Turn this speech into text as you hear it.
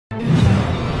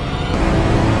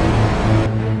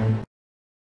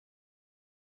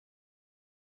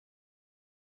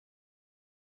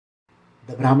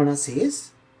The Brahmana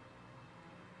says,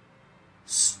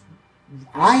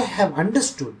 I have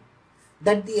understood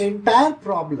that the entire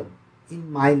problem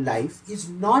in my life is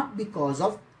not because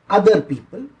of other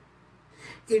people.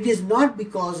 It is not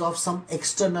because of some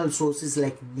external sources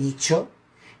like nature.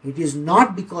 It is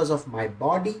not because of my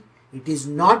body. It is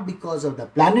not because of the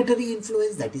planetary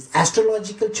influence, that is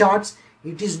astrological charts.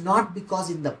 It is not because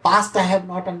in the past I have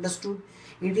not understood.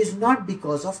 It is not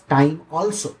because of time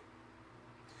also.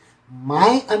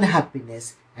 My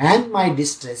unhappiness and my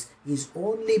distress is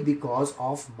only because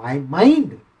of my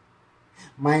mind.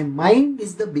 My mind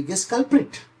is the biggest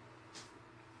culprit.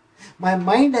 My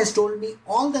mind has told me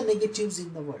all the negatives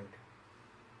in the world.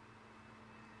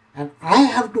 And I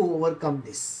have to overcome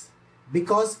this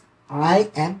because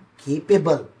I am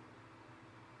capable.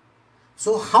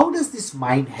 So how does this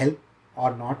mind help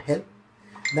or not help?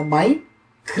 The mind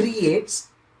creates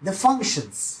the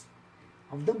functions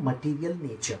of the material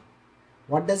nature.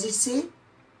 What does it say?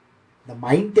 The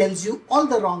mind tells you all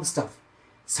the wrong stuff.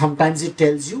 Sometimes it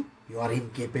tells you you are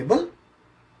incapable.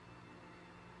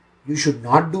 You should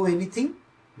not do anything.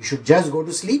 You should just go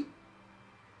to sleep.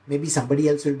 Maybe somebody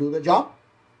else will do the job.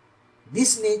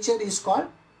 This nature is called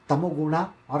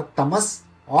tamoguna or tamas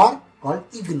or called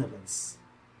ignorance.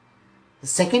 The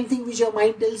second thing which your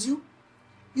mind tells you,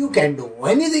 you can do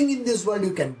anything in this world.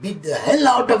 You can beat the hell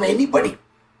out of anybody.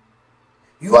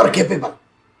 You are capable.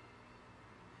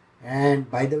 And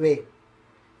by the way,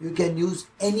 you can use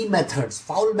any methods.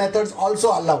 Foul methods also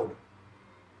allowed.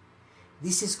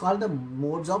 This is called the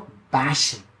modes of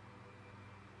passion.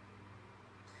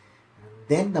 And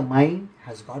then the mind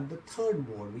has got the third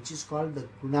mode, which is called the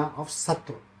guna of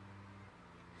sattva.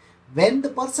 When the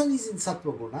person is in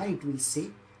sattva guna, it will say,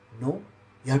 no,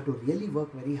 you have to really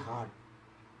work very hard.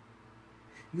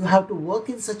 You have to work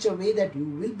in such a way that you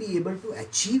will be able to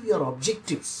achieve your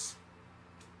objectives.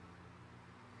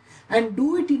 And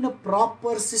do it in a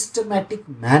proper, systematic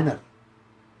manner.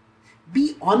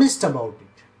 Be honest about it.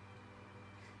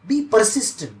 Be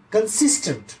persistent,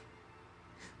 consistent.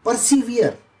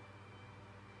 Persevere.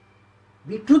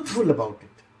 Be truthful about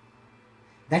it.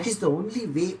 That is the only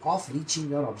way of reaching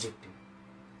your objective.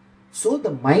 So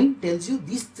the mind tells you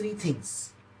these three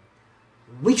things.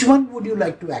 Which one would you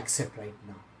like to accept right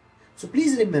now? So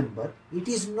please remember, it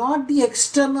is not the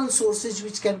external sources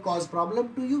which can cause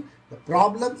problem to you. The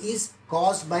problem is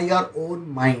caused by your own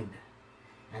mind.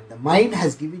 And the mind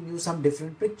has given you some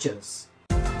different pictures.